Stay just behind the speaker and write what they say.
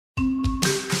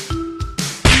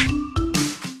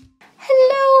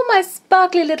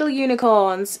sparkly little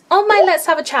unicorns. On my Let's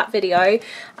Have a Chat video,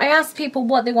 I asked people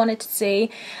what they wanted to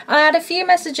see. I had a few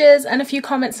messages and a few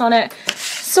comments on it,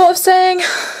 sort of saying,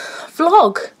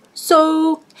 vlog.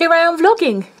 So here I am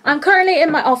vlogging. I'm currently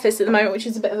in my office at the moment, which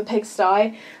is a bit of a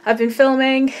pigsty. I've been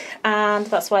filming and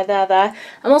that's why they're there.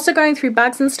 I'm also going through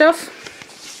bags and stuff.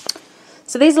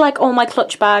 So these are like all my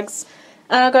clutch bags,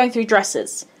 and I'm going through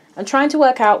dresses. I'm trying to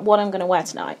work out what I'm going to wear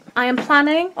tonight. I am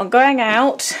planning on going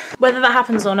out. Whether that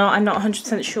happens or not, I'm not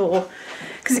 100% sure,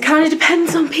 because it kind of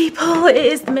depends on people. It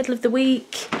is the middle of the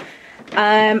week.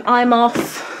 I'm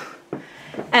off.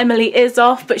 Emily is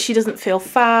off, but she doesn't feel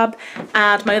fab,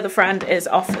 and my other friend is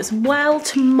off as well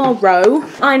tomorrow.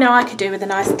 I know I could do with a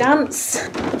nice dance.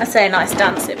 I say a nice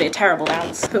dance, it'd be a terrible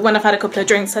dance, but when I've had a couple of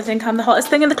drinks, I think I'm the hottest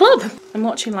thing in the club. I'm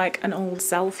watching like an old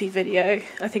selfie video.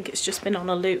 I think it's just been on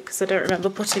a loop because I don't remember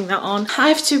putting that on. I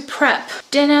have to prep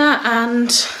dinner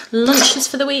and lunches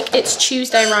for the week. It's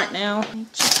Tuesday right now.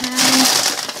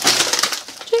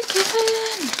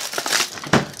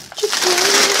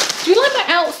 Do you like my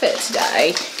outfit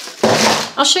today?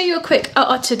 I'll show you a quick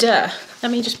today.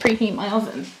 Let me just preheat my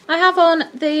oven. I have on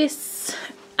this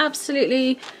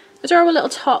absolutely adorable little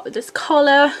top with this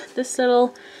collar, this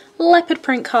little leopard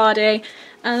print cardi,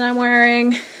 and I'm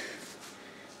wearing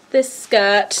this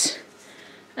skirt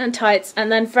and tights,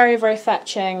 and then very, very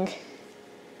fetching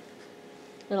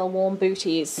little warm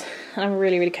booties, and I'm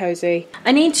really, really cozy.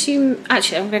 I need to,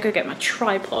 actually I'm gonna go get my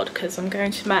tripod because I'm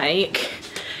going to make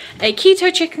a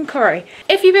keto chicken curry.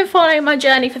 If you've been following my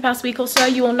journey for the past week or so,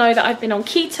 you will know that I've been on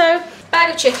keto.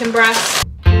 Bag of chicken breasts.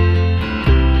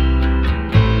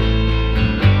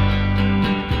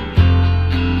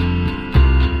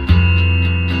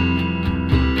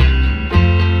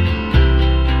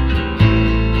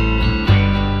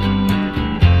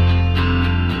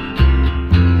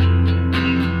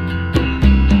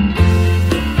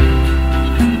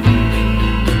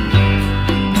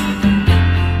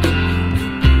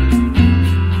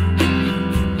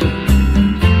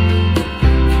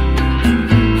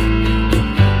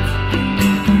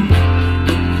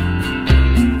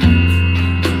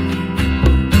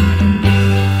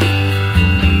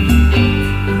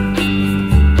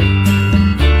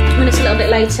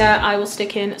 Later, I will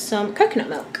stick in some coconut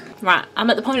milk. Right, I'm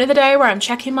at the point of the day where I'm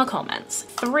checking my comments.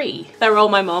 3. They're all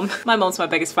my mum. My mum's my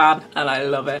biggest fan, and I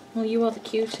love it. Well, you are the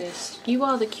cutest. You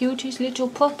are the cutest little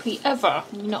puppy ever.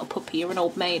 You're not a puppy, you're an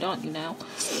old maid, aren't you now?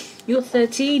 You're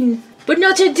 13. But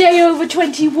not a day over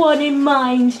 21 in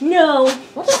mind, no.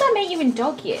 What does that make you in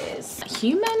dog years?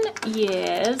 Human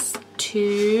years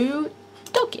to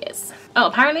dog years. Oh,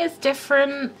 apparently it's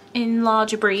different in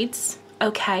larger breeds.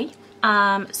 Okay.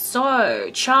 So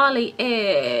Charlie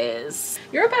is,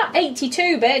 you're about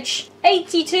 82, bitch.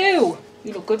 82.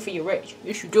 You look good for your age.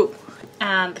 Yes, you do.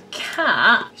 And the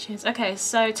cat, she's, okay,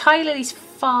 so Tyler's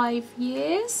 5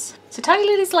 years. So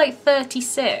Tyler's like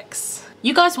 36.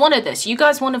 You guys wanted this. You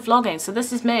guys wanted vlogging, so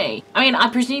this is me. I mean, I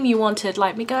presume you wanted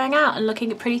like me going out and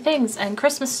looking at pretty things and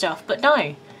Christmas stuff, but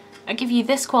no. I give you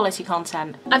this quality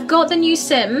content. I've got the new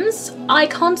Sims. I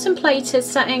contemplated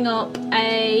setting up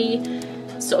a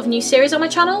sort of new series on my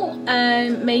channel,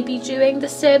 maybe doing The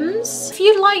Sims. If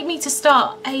you'd like me to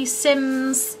start a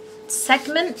Sims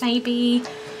segment, maybe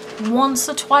once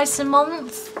or twice a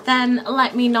month, then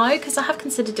let me know, because I have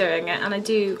considered doing it and I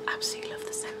do absolutely love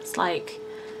The Sims. Like,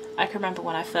 I can remember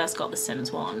when I first got The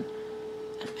Sims 1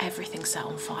 and everything set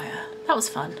on fire. That was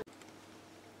fun.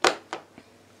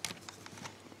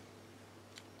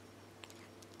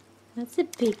 That's a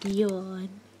big yawn.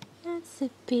 That's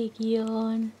a big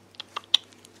yawn.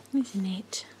 Isn't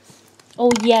it?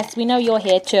 Oh yes, we know you're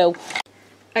here too.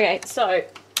 Okay, so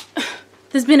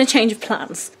there's been a change of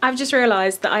plans. I've just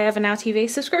realised that I have a Now TV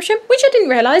subscription, which I didn't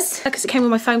realise because it came with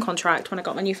my phone contract when I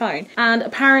got my new phone. And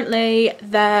apparently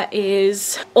there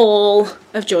is all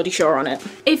of Geordie Shore on it.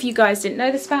 If you guys didn't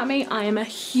know this about me, I am a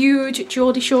huge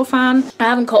Geordie Shore fan. I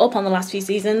haven't caught up on the last few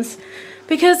seasons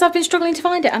because I've been struggling to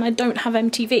find it, and I don't have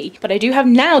MTV. But I do have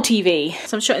Now TV.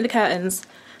 So I'm shutting the curtains.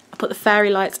 I put the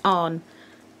fairy lights on.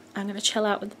 I'm gonna chill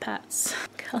out with the pets.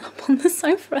 Curl up on the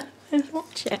sofa and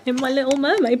watch it in my Little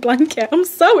Mermaid blanket. I'm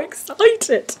so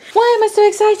excited. Why am I so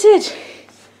excited?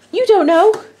 You don't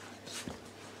know.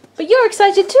 But you're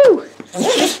excited too.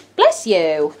 Bless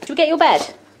you. Should we get your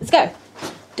bed? Let's go.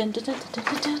 Dun, dun, dun, dun,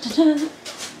 dun, dun, dun, dun.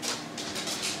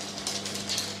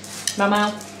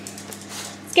 Mama.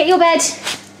 Let's get your bed.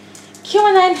 Come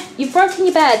on then. You've broken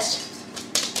your bed.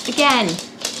 Again.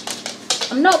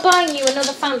 I'm not buying you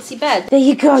another fancy bed. There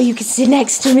you go, you can sit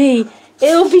next to me.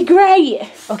 It'll be great.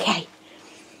 Okay.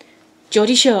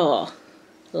 Geordie Shore.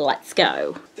 Let's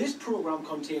go. This programme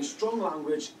contains strong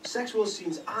language, sexual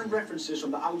scenes and references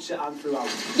from the outset and throughout.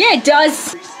 Yeah, it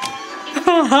does.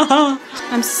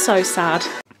 I'm so sad.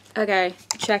 Okay,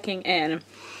 checking in.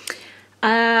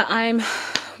 I'm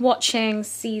watching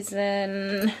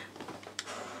season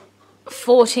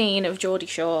 14 of Geordie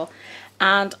Shore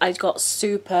and I got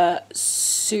super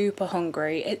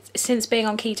hungry. Since being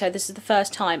on keto, this is the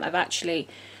first time I've actually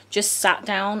just sat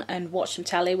down and watched some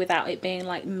telly without it being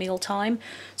like mealtime,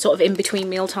 sort of in between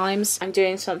meal times. I'm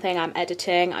doing something, I'm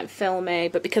editing, I'm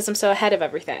filming, but because I'm so ahead of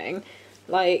everything,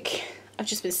 like, I've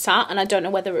just been sat and I don't know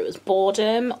whether it was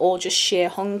boredom or just sheer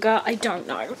hunger, I don't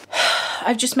know.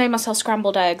 I've just made myself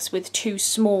scrambled eggs with 2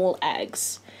 small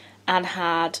eggs and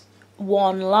had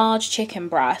 1 large chicken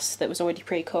breast that was already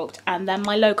pre-cooked, and then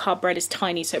my low carb bread is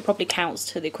tiny, so it probably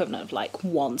counts to the equivalent of like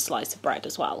 1 slice of bread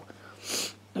as well.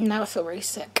 Now I feel really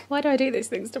sick. Why do I do these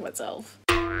things to myself?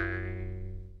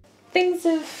 Things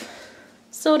have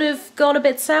sort of gone a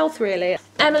bit south, really.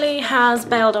 Emily has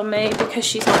bailed on me because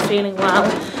she's not feeling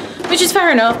well, which is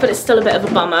fair enough, but it's still a bit of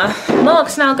a bummer.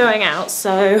 Mark's now going out,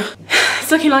 so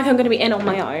it's looking like I'm going to be in on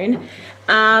my own.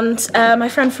 And my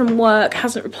friend from work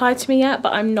hasn't replied to me yet,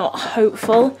 but I'm not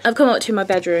hopeful. I've come up to my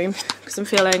bedroom because I'm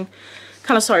feeling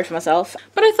kind of sorry for myself.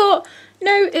 But I thought,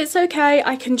 no, it's okay.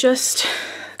 I can just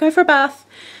go for a bath,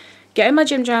 get in my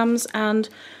gym jams and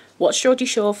watch Geordie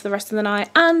Shore for the rest of the night.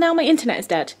 And now my internet is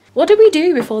dead. What did we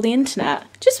do before the internet?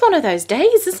 Just one of those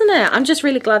days, isn't it? I'm just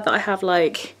really glad that I have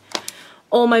like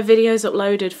all my videos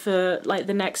uploaded for like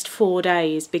the next 4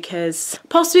 days, because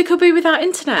possibly could be without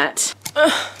internet.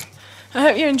 I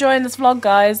hope you're enjoying this vlog,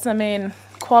 guys. I mean,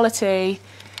 quality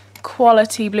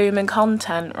blooming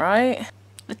content, right?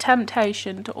 The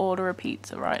temptation to order a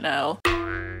pizza right now.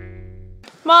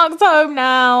 Mark's home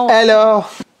now. Hello.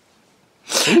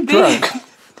 Are you drunk?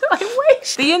 I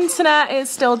wish. The internet is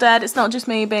still dead. It's not just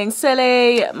me being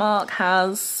silly. Mark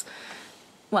has,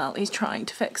 well, he's trying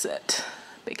to fix it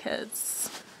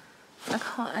because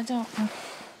I don't.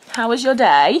 How was your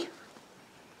day?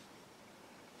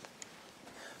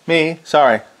 Me?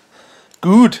 Sorry.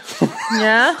 Good.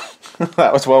 Yeah?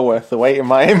 That was well worth the wait in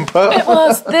my input. It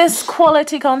was this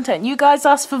quality content. You guys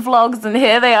asked for vlogs and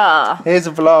here they are. Here's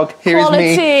a vlog. Here is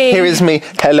me. Here is me.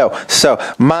 Hello. So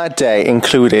my day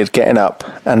included getting up,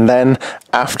 and then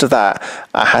after that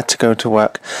I had to go to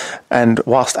work, and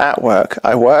whilst at work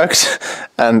I worked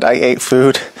and I ate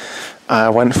food. I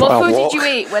went for a walk. What food did you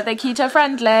eat? Were they keto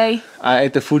friendly? I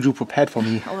ate the food you prepared for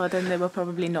me. Oh, then they were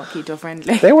probably not keto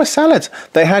friendly. They were salads.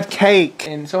 They had cake,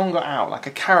 and someone got out like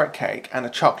a carrot cake and a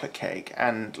chocolate cake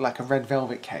and like a red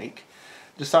velvet cake.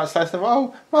 Just started slicing them.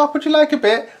 Oh, Mark, would you like a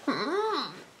bit?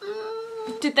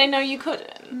 Did they know you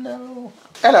couldn't? No.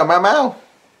 Hello, Mama.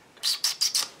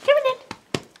 Come on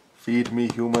in. Feed me,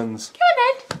 humans. Come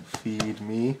on in. Feed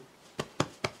me.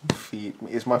 Feed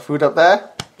me. Is my food up there?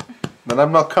 Then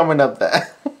I'm not coming up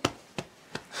there.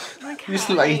 You just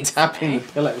like you tapping the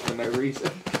pillow for no reason.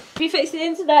 Have you fixed the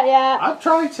internet yet? I've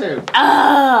tried to.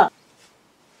 Ah!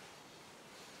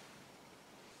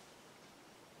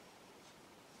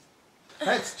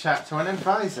 Let's chat to an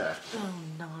advisor. Oh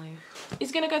no.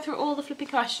 He's going to go through all the flippy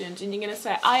questions and you're going to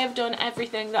say, I have done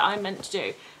everything that I'm meant to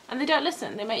do. And they don't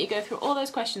listen. They make you go through all those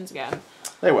questions again.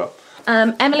 They will.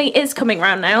 Emily is coming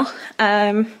round now.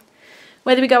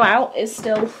 Whether we go out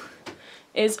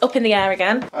is up in the air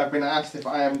again. I've been asked if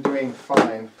I am doing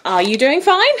fine. Are you doing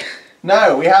fine?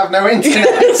 No, we have no internet.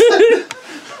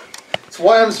 It's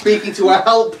why I'm speaking to a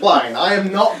helpline. I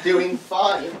am not doing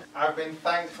fine. I've been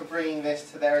thanked for bringing this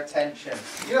to their attention.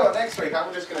 You know what, next week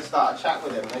I'm just going to start a chat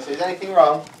with him and they say, is anything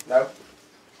wrong? No.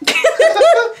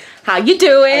 How you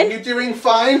doing? Are you doing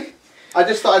fine? I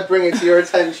just thought I'd bring it to your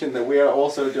attention that we are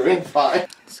also doing fine.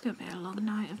 It's going to be a long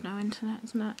night of no internet,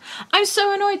 isn't it? I'm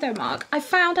so annoyed though, Mark. I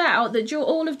found out that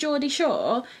all of Geordie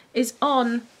Shore is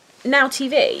on Now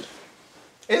TV.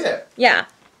 Is it? Yeah.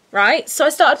 Right? So I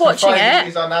started watching it.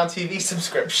 Use our Now TV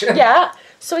subscription. Yeah.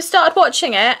 So I started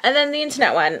watching it and then the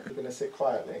internet went. You're going to sit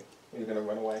quietly or you're going to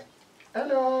run away?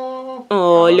 Hello.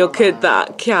 Oh, look at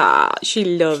that cat. She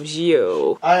loves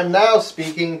you. I am now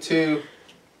speaking to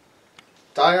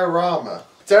Diorama.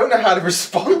 Don't know how to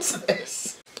respond to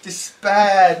this.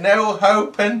 Despair, no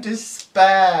hope and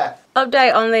despair.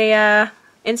 Update on the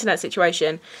internet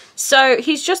situation. So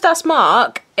he's just asked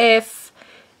Mark if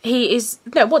he is...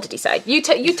 No, what did he say? You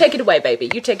take it away, baby.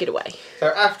 You take it away. So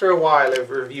after a while of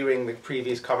reviewing the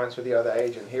previous comments with the other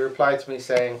agent, he replied to me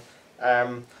saying,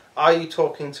 are you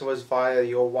talking to us via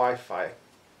your Wi-Fi?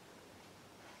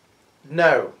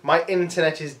 No, my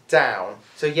internet is down.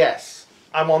 So yes,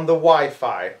 I'm on the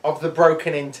Wi-Fi of the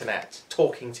broken internet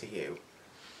talking to you.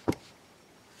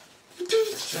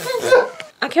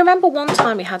 I can remember one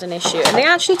time we had an issue and they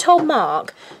actually told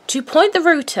Mark to point the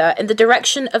router in the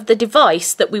direction of the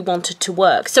device that we wanted to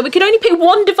work. So we could only pick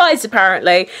one device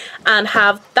apparently and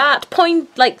have that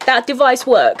point, like that device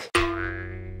work.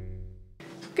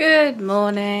 Good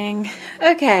morning.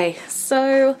 Okay,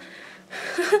 so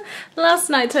last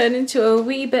night turned into a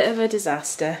wee bit of a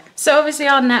disaster. So obviously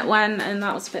our net went and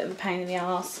that was a bit of a pain in the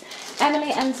arse.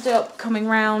 Emily ended up coming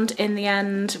round in the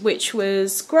end, which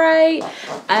was great.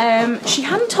 She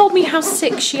hadn't told me how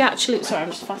sick she actually... Sorry, I'm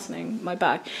just fastening my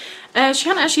bag. She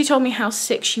hadn't actually told me how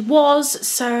sick she was.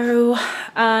 So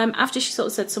after she sort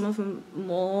of said some of the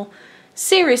more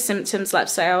serious symptoms,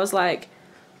 let's say, I was like,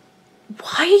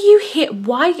 why are you here?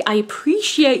 Why? I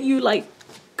appreciate you, like,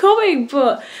 coming,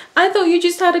 but I thought you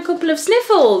just had a couple of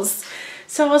sniffles.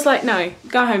 So I was like, no,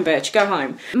 go home, bitch, go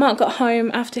home. Mark got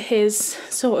home after his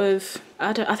sort of,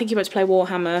 I think he went to play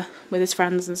Warhammer with his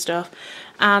friends and stuff.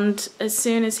 And as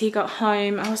soon as he got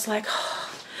home, I was like,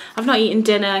 oh, I've not eaten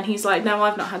dinner. And he's like, no,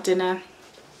 I've not had dinner.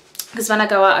 Because when I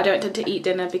go out, I don't tend to eat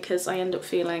dinner because I end up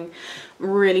feeling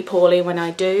really poorly when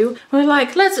I do. We're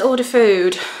like, let's order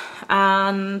food.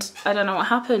 And I don't know what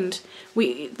happened.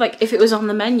 If it was on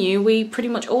the menu, we pretty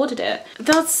much ordered it.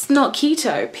 That's not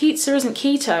keto. Pizza isn't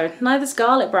keto. Neither's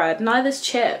garlic bread, neither's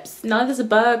chips, neither's a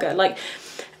burger. Like,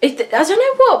 I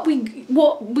don't know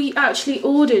what we actually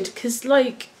ordered, because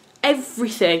like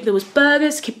everything, there was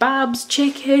burgers, kebabs,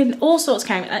 chicken, all sorts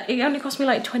came. It only cost me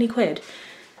like 20 quid.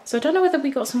 So I don't know whether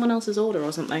we got someone else's order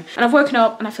or something. And I've woken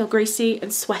up and I feel greasy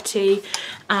and sweaty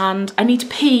and I need to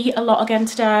pee a lot again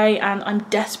today and I'm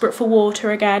desperate for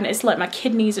water again. It's like my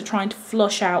kidneys are trying to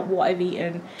flush out what I've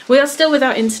eaten. We are still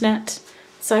without internet,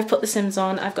 so I've put the Sims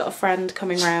on. I've got a friend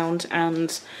coming round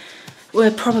and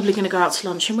we're probably going to go out to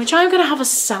lunch, in which I'm going to have a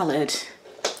salad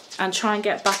and try and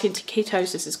get back into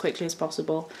ketosis as quickly as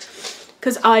possible.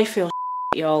 Because I feel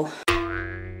y'all.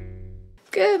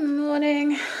 Good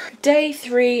morning. Day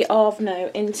 3 of no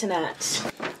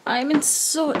internet. I'm in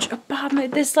such a bad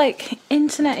mood. This like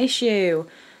internet issue.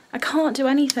 I can't do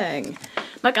anything.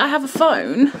 Like, I have a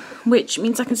phone, which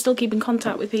means I can still keep in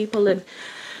contact with people and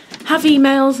have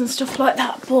emails and stuff like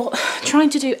that, but trying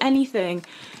to do anything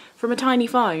from a tiny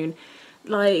phone,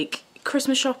 like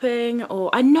Christmas shopping, or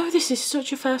I know this is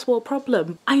such a first world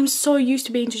problem. I am so used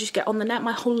to being able to just get on the net.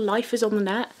 My whole life is on the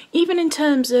net. Even in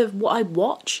terms of what I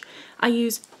watch, I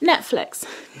use Netflix,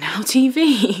 Now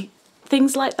TV,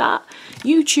 things like that,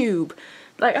 YouTube.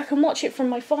 Like, I can watch it from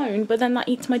my phone, but then that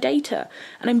eats my data,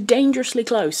 and I'm dangerously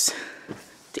close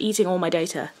to eating all my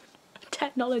data.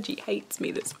 Technology hates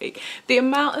me this week. The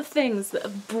amount of things that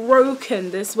have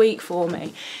broken this week for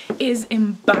me is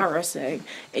embarrassing.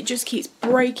 It just keeps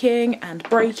breaking and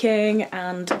breaking,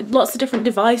 and lots of different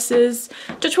devices.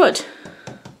 Touch wood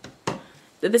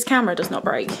that this camera does not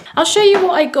break. I'll show you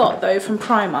what I got though from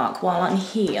Primark while I'm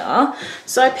here.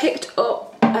 So I picked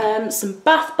up some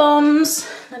bath bombs.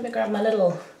 Let me grab my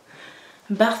little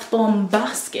bath bomb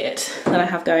basket that I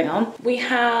have going on. We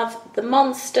have the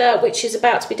Monster, which is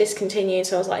about to be discontinued,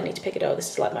 so I was like, I need to pick it up. This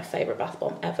is like my favourite bath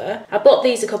bomb ever. I bought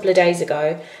these a couple of days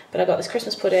ago, but I got this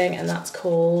Christmas pudding and that's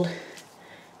called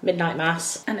Midnight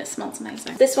Mass and it smells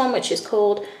amazing. This one, which is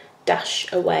called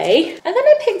Dash Away. And then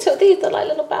I picked up these, they're like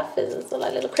little bath fizzles, they're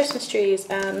like little Christmas trees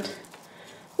and,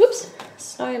 whoops,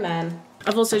 snowmen.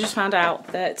 I've also just found out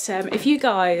that if you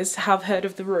guys have heard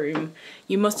of The Room,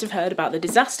 you must have heard about the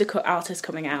Disaster Cut artist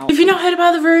coming out. If you've not heard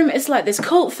about The Room, it's like this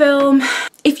cult film.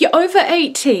 If you're over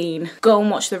 18, go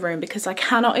and watch The Room because I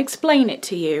cannot explain it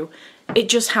to you. It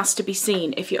just has to be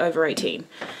seen if you're over 18.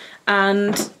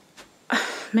 And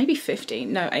maybe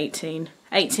 15, no 18.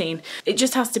 18. It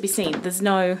just has to be seen. There's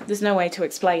no way to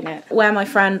explain it. Where my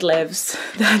friend lives,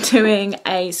 they're doing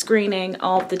a screening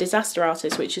of The Disaster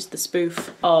Artist, which is the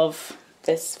spoof of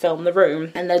this film, The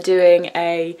Room, and they're doing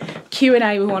a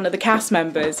Q&A with one of the cast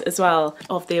members as well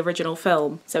of the original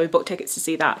film. So we booked tickets to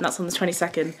see that, and that's on the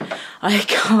 22nd. I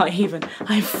can't even,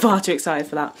 I'm far too excited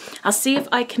for that. I'll see if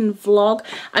I can vlog.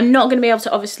 I'm not going to be able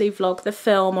to obviously vlog the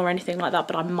film or anything like that,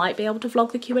 but I might be able to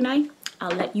vlog the Q&A.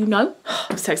 I'll let you know.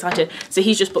 I'm so excited. So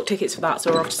he's just booked tickets for that,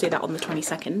 so we're off to see that on the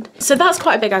 22nd. So that's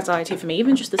quite a big anxiety for me.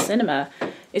 Even just the cinema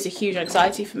is a huge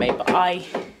anxiety for me, but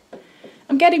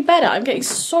I'm getting better. I'm getting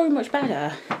so much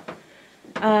better.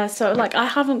 So like, I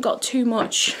haven't got too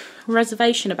much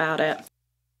reservation about it.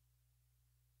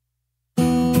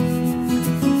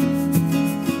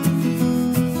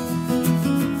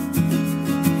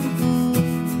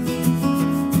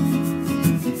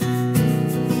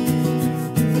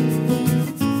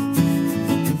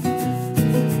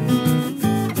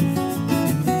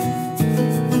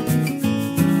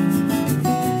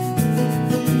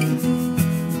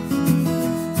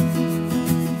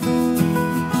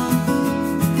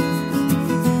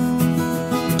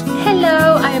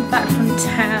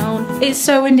 town. It's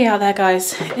so windy out there,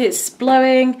 guys. It's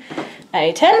blowing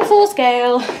a 10-4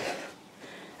 scale.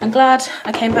 I'm glad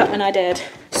I came back when I did.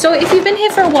 So if you've been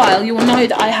here for a while, you will know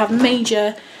that I have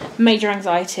major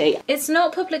anxiety. It's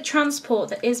not public transport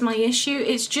that is my issue,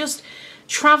 it's just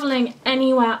travelling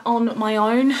anywhere on my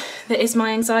own that is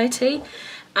my anxiety.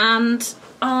 And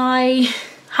I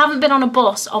haven't been on a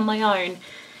bus on my own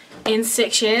in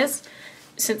 6 years,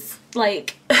 since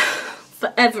like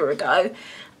forever ago.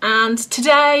 And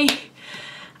today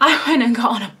I went and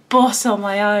got on a bus on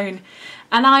my own,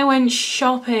 and I went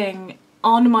shopping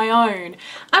on my own.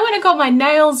 I went and got my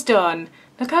nails done.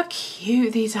 Look how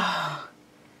cute these are.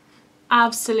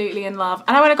 Absolutely in love.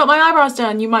 And I went and got my eyebrows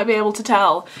done. You might be able to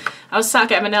tell. I was sat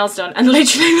getting my nails done, and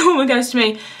literally the woman goes to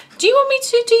me, do you want me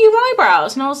to do your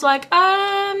eyebrows? And I was like,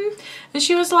 and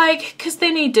she was like, because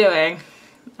they need doing.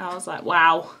 I was like,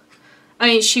 wow. I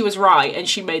mean, she was right and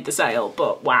she made the sale,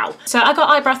 but wow. So I got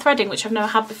eyebrow threading, which I've never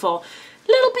had before.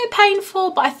 A little bit painful,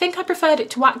 but I think I preferred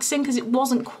it to waxing because it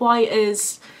wasn't quite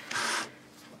as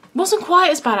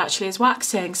bad actually as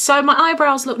waxing. So my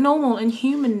eyebrows look normal and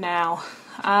human now.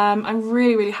 I'm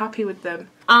really happy with them.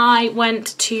 I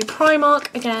went to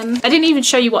Primark again. I didn't even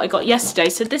show you what I got yesterday.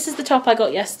 So this is the top I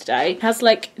got yesterday. It has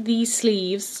like these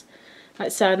sleeves,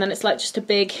 like so, and then it's like just a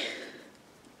big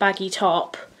baggy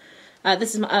top.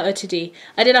 This is my OOTD.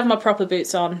 I did have my proper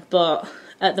boots on, but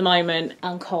at the moment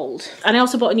I'm cold. And I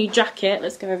also bought a new jacket.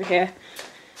 Let's go over here.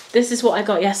 This is what I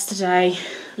got yesterday.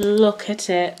 Look at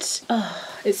it.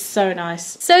 Oh, it's so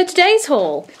nice. So today's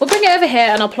haul, we'll bring it over here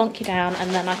and I'll plonk you down and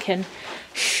then I can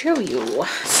show you.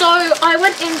 So I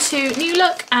went into New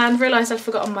Look and realised I'd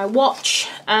forgotten my watch.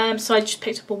 So I just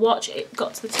picked up a watch. It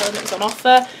got to the till and it was on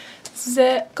offer. This is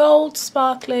it. Gold,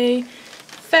 sparkly.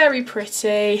 Very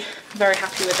pretty, very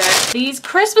happy with it. These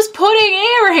Christmas pudding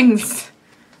earrings,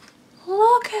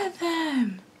 look at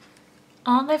them.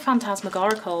 Aren't they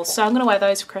phantasmagorical? So I'm gonna wear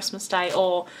those for Christmas Day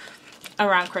or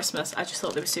around Christmas. I just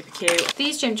thought they were super cute.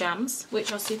 These Jim Jams,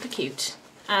 which are super cute.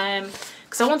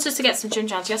 Because I wanted to get some Jim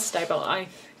Jams yesterday, but I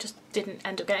just didn't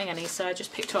end up getting any. So I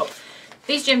just picked up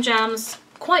these Jim Jams,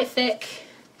 quite thick,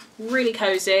 really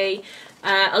cozy.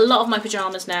 A lot of my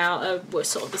pajamas now were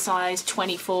sort of the size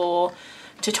 24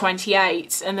 to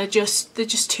 28, and they're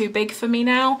just too big for me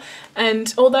now.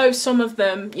 And although some of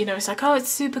them, you know, it's like, oh, it's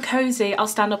super cozy, I'll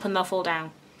stand up and they'll fall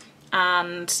down.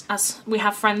 And as we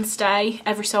have friends stay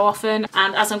every so often,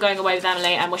 and as I'm going away with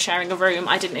Emily and we're sharing a room,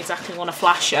 I didn't exactly want to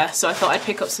flash her, so I thought I'd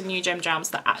pick up some new Jim Jams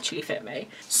that actually fit me.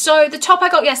 So the top I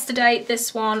got yesterday,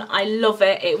 this one, I love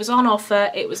it. It was on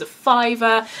offer, it was a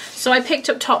 £5, so I picked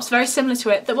up tops very similar to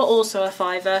it that were also a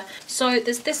 £5. So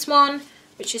there's this one,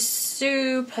 which is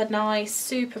super nice,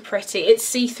 super pretty. It's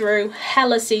see-through,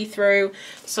 hella see-through,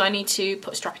 so I need to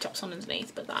put strappy tops on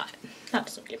underneath, but that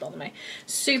doesn't really bother me.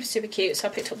 Super cute. So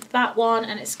I picked up that one,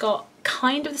 and it's got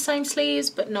kind of the same sleeves,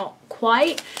 but not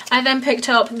quite. I then picked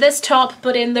up this top,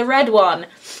 but in the red one,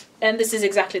 and this is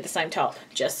exactly the same top,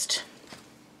 just,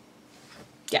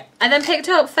 yeah. I then picked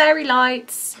up Fairy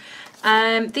Lights.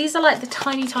 These are like the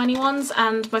tiny ones,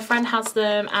 and my friend has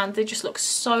them and they just look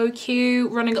so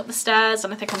cute running up the stairs,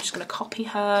 and I think I'm just going to copy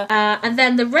her. And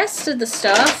then the rest of the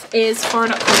stuff is for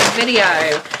an upcoming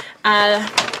video.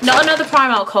 Not another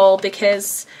Primark haul,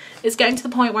 because it's getting to the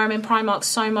point where I'm in Primark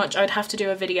so much I'd have to do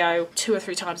a video 2 or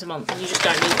 3 times a month, and you just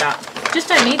don't need that. Just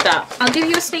don't need that. I'll give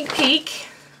you a sneak peek.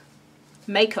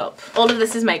 Makeup. All of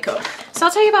this is makeup. So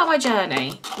I'll tell you about my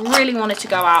journey. Really wanted to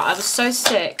go out. I was so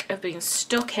sick of being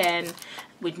stuck in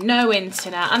with no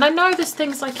internet. And I know there's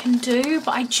things I can do,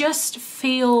 but I just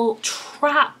feel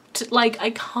trapped. Like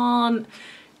I can't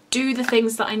do the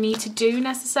things that I need to do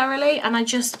necessarily, and I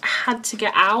just had to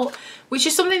get out, which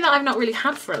is something that I've not really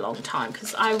had for a long time,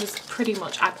 because I was pretty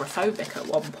much agoraphobic at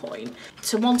one point.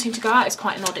 So wanting to go out is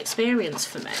quite an odd experience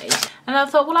for me. And I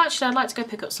thought, well, actually I'd like to go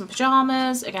pick up some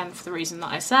pyjamas, again for the reason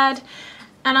that I said.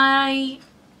 And I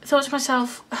thought to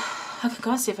myself, I could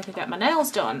go and see if I could get my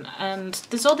nails done. And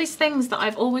there's all these things that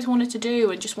I've always wanted to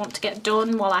do and just want to get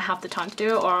done while I have the time to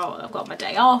do it, or I've got my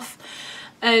day off.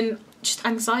 And just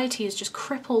anxiety has just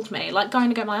crippled me, like going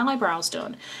to get my eyebrows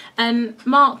done. And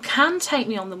Mark can take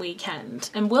me on the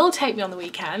weekend and will take me on the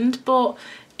weekend, but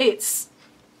it's,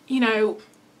 you know,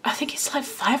 I think it's like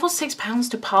 £5 or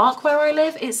 £6 to park where I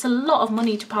live. It's a lot of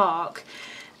money to park,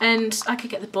 and I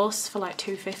could get the bus for like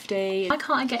 £2.50. Why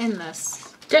can't I get in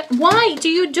this? Why do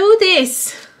you do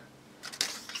this?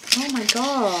 Oh my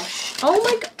gosh. Oh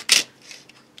my god.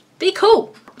 Be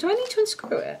cool. Do I need to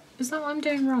unscrew it? Is that what I'm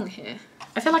doing wrong here?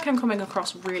 I feel like I'm coming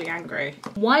across really angry.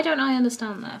 Why don't I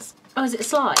understand this? Oh, is it a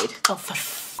slide? Oh, for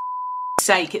f***'s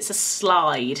sake, it's a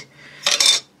slide.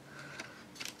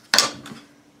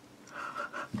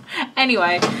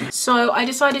 Anyway, so I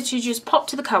decided to just pop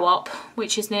to the Co-op,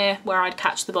 which is near where I'd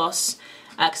catch the bus,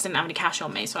 because I didn't have any cash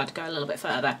on me, so I had to go a little bit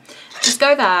further. Just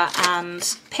go there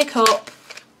and pick up,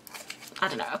 I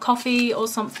don't know, a coffee or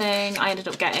something. I ended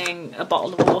up getting a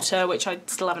bottle of water, which I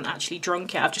still haven't actually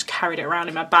drunk yet. I've just carried it around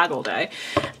in my bag all day,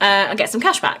 and get some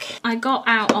cash back. I got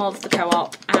out of the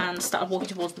Co-op and started walking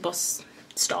towards the bus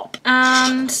stop.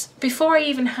 And before I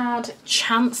even had a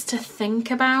chance to think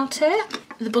about it,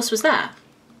 the bus was there.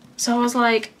 So I was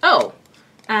like, oh,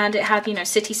 and it had, you know,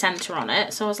 city centre on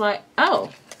it. So I was like, oh,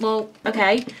 well,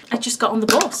 okay. I just got on the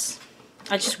bus.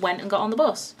 I just went and got on the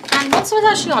bus. And once I was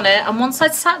actually on it, and once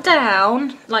I'd sat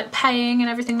down, like paying and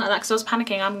everything like that, because I was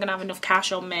panicking, I'm gonna have enough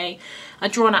cash on me.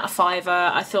 I'd drawn out a £5.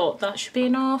 I thought that should be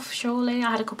enough, surely. I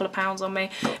had a couple of pounds on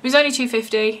me. It was only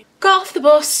 £2.50. Got off the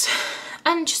bus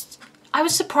and just, I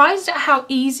was surprised at how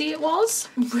easy it was.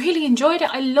 Really enjoyed it.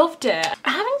 I loved it.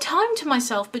 Having time to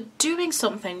myself, but doing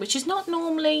something, which is not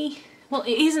normally, well,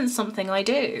 it isn't something I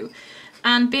do.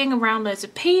 And being around loads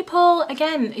of people,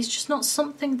 again, is just not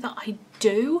something that I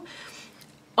do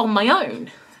on my own.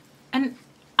 And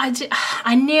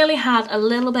I nearly had a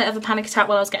little bit of a panic attack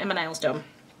while I was getting my nails done.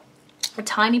 A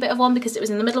tiny bit of one, because it was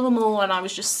in the middle of a mall and I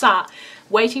was just sat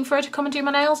waiting for her to come and do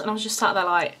my nails, and I was just sat there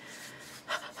like,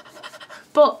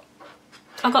 but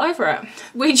I got over it,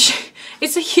 which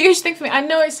it's a huge thing for me. I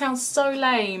know it sounds so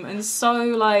lame and so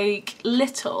like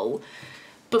little,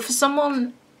 but for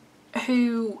someone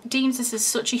who deems this as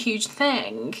such a huge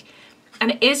thing,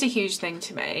 and it is a huge thing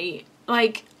to me,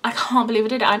 like, I can't believe I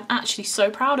did it. I'm actually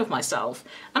so proud of myself,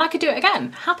 and I could do it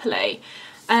again, happily.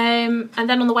 And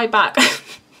then on the way back,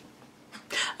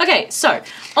 okay, so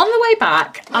on the way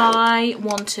back, I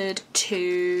wanted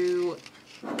to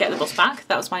get the bus back.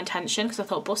 That was my intention, because I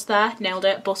thought bus there, nailed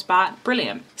it, bus back,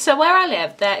 brilliant. So where I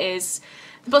live, there is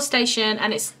the bus station,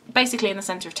 and it's basically in the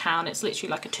centre of town. It's literally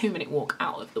like a 2-minute walk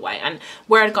out of the way, and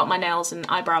where I'd got my nails and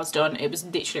eyebrows done, it was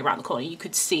literally around the corner. You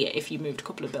could see it if you moved a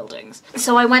couple of buildings.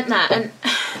 So I went there, and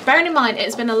bearing in mind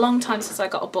it's been a long time since I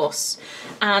got a bus,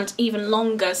 and even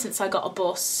longer since I got a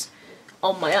bus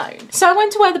on my own. So I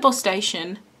went to where the bus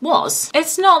station was.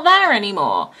 It's not there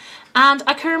anymore. And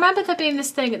I can remember there being this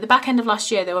thing at the back end of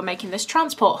last year, they were making this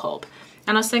transport hub,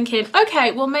 and I was thinking,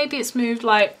 okay, well maybe it's moved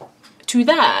like to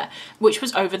there, which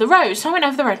was over the road. So I went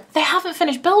over the road. They haven't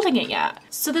finished building it yet.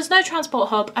 So there's no transport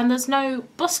hub and there's no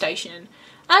bus station. And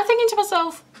I'm thinking to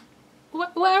myself, where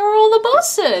are all the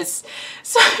buses?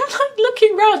 So I'm like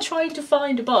looking around trying to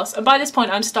find a bus. And by this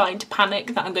point I'm starting to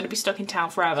panic that I'm going to be stuck in town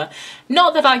forever.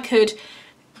 Not that I could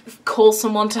call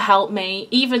someone to help me,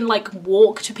 even like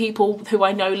walk to people who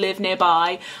I know live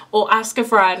nearby, or ask a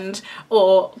friend,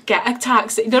 or get a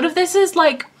taxi. None of this has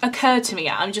like occurred to me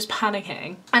yet. I'm just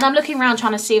panicking, and I'm looking around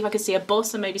trying to see if I could see a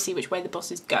bus and maybe see which way the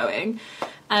bus is going,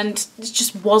 and it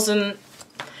just wasn't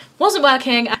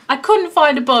working. I couldn't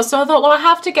find a bus, so I thought, well, I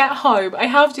have to get home.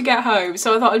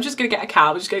 So I thought, I'm just gonna get a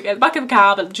cab. I'm just gonna get the back of the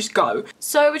cab and just go.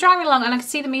 So we're driving along, and I can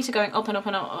see the meter going up and up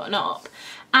and up and up.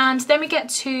 And then we get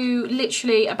to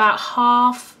literally about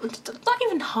not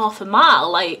even half a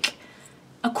mile, like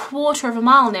a quarter of a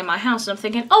mile near my house. And I'm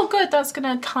thinking, oh good, that's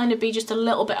gonna kind of be just a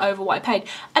little bit over what I paid.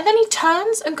 And then he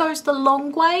turns and goes the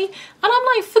long way. And I'm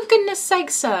like, for goodness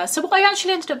sake, sir. So what I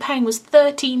actually ended up paying was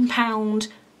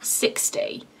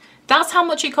 £13.60. That's how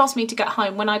much it cost me to get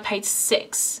home when I paid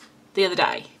 £6 the other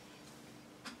day.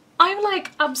 I'm like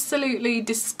absolutely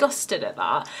disgusted at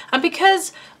that, and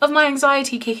because of my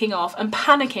anxiety kicking off and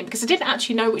panicking, because I didn't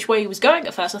actually know which way he was going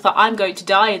at first. I thought, I'm going to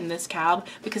die in this cab,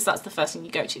 because that's the first thing you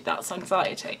go to, that's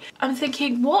anxiety. I'm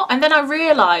thinking, what? And then I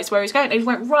realised where he was going, and he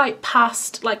went right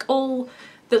past like all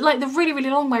the really, really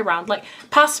long way round, like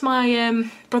past my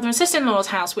brother and sister-in-law's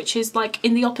house, which is like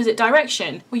in the opposite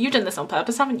direction. Well, you've done this on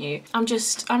purpose, haven't you? I'm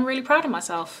really proud of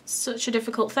myself. Such a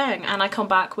difficult thing. And I come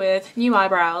back with new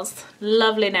eyebrows,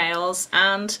 lovely nails,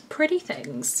 and pretty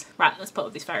things. Right, let's put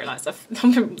up these fairy lights. I've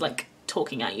been like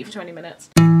talking at you for 20 minutes.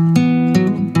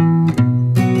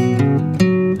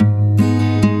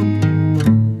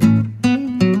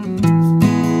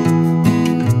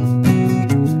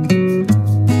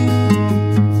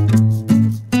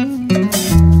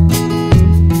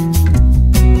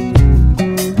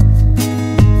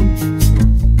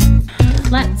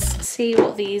 See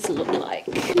what these look like.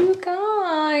 You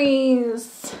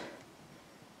guys,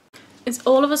 it's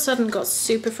all of a sudden got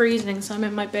super freezing, so I'm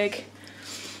in my big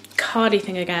cardi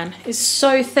thing again. It's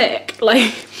so thick,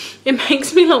 like it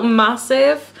makes me look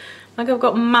massive, like I've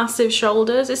got massive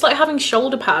shoulders. It's like having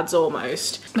shoulder pads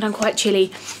almost, but I'm quite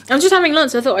chilly. I'm just having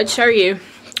lunch, so I thought I'd show you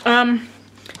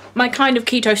my kind of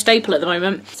keto staple at the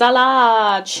moment.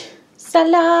 Salad,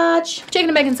 chicken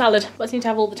and bacon salad. What I seem to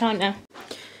have all the time now.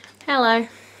 Hello.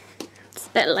 It's a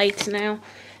bit late now.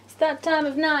 It's that time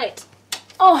of night.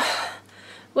 Oh,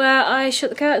 where I shut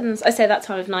the curtains. I say that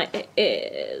time of night. It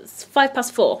is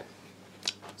 4:05.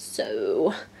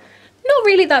 So, not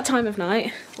really that time of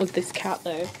night. With this cat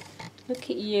though. Look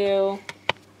at you.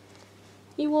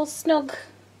 You all snug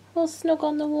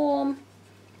on the warm.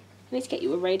 I need to get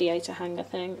you a radiator hang, I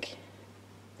think.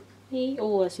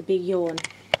 Oh, that's a big yawn.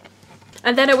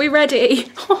 And then are we ready?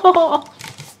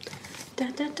 Da,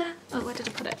 da, da. Oh, where did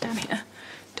I put it? Down here.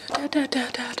 Da, da,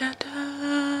 da, da, da,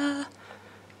 da.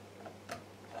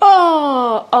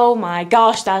 Oh my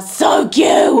gosh, that's so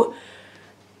cute.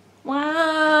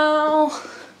 Wow.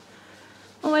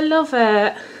 Oh, I love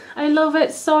it. I love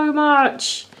it so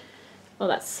much. Oh,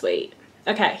 that's sweet.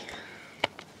 Okay.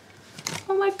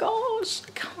 Oh my gosh,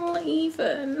 I can't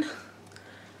even.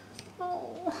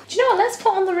 Oh. Do you know what? Let's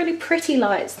put on the really pretty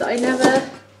lights that I never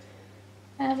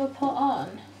ever put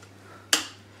on.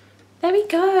 There we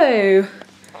go.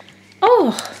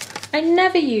 Oh, I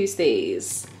never use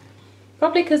these.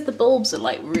 Probably because the bulbs are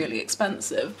like really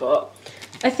expensive, but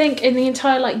I think in the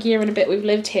entire like year and a bit we've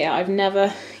lived here, I've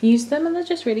never used them and they're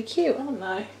just really cute, aren't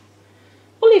they?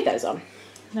 We'll leave those on.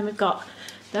 And then we've got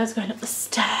those going up the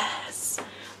stairs.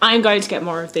 I'm going to get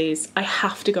more of these. I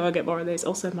have to go and get more of these.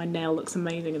 Also, my nail looks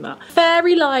amazing in that.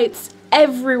 Fairy lights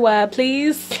everywhere,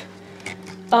 please.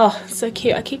 Oh, so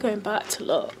cute. I keep going back to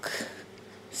look.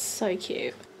 So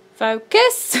cute.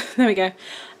 Focus. There we go.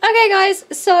 Okay, guys.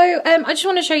 So, I just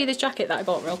want to show you this jacket that I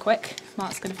bought real quick.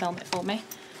 Mark's going to film it for me.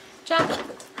 Jacket.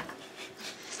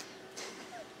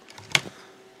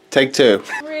 Take two.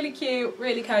 Really cute,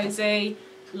 really cozy.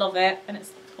 Love it. And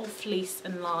it's all fleece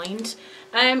and lined.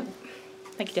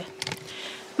 Thank you, dear.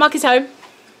 Mark is home.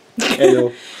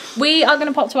 Hello. We are going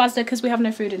to pop to Asda because we have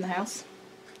no food in the house.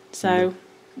 So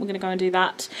we're going to go and do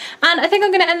that. And I think I'm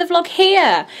going to end the vlog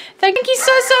here. Thank you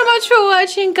so much for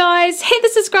watching, guys. Hit the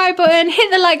subscribe button,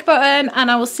 hit the like button, and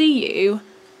I will see you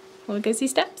when we go see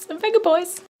Steps and Finger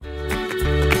Boys.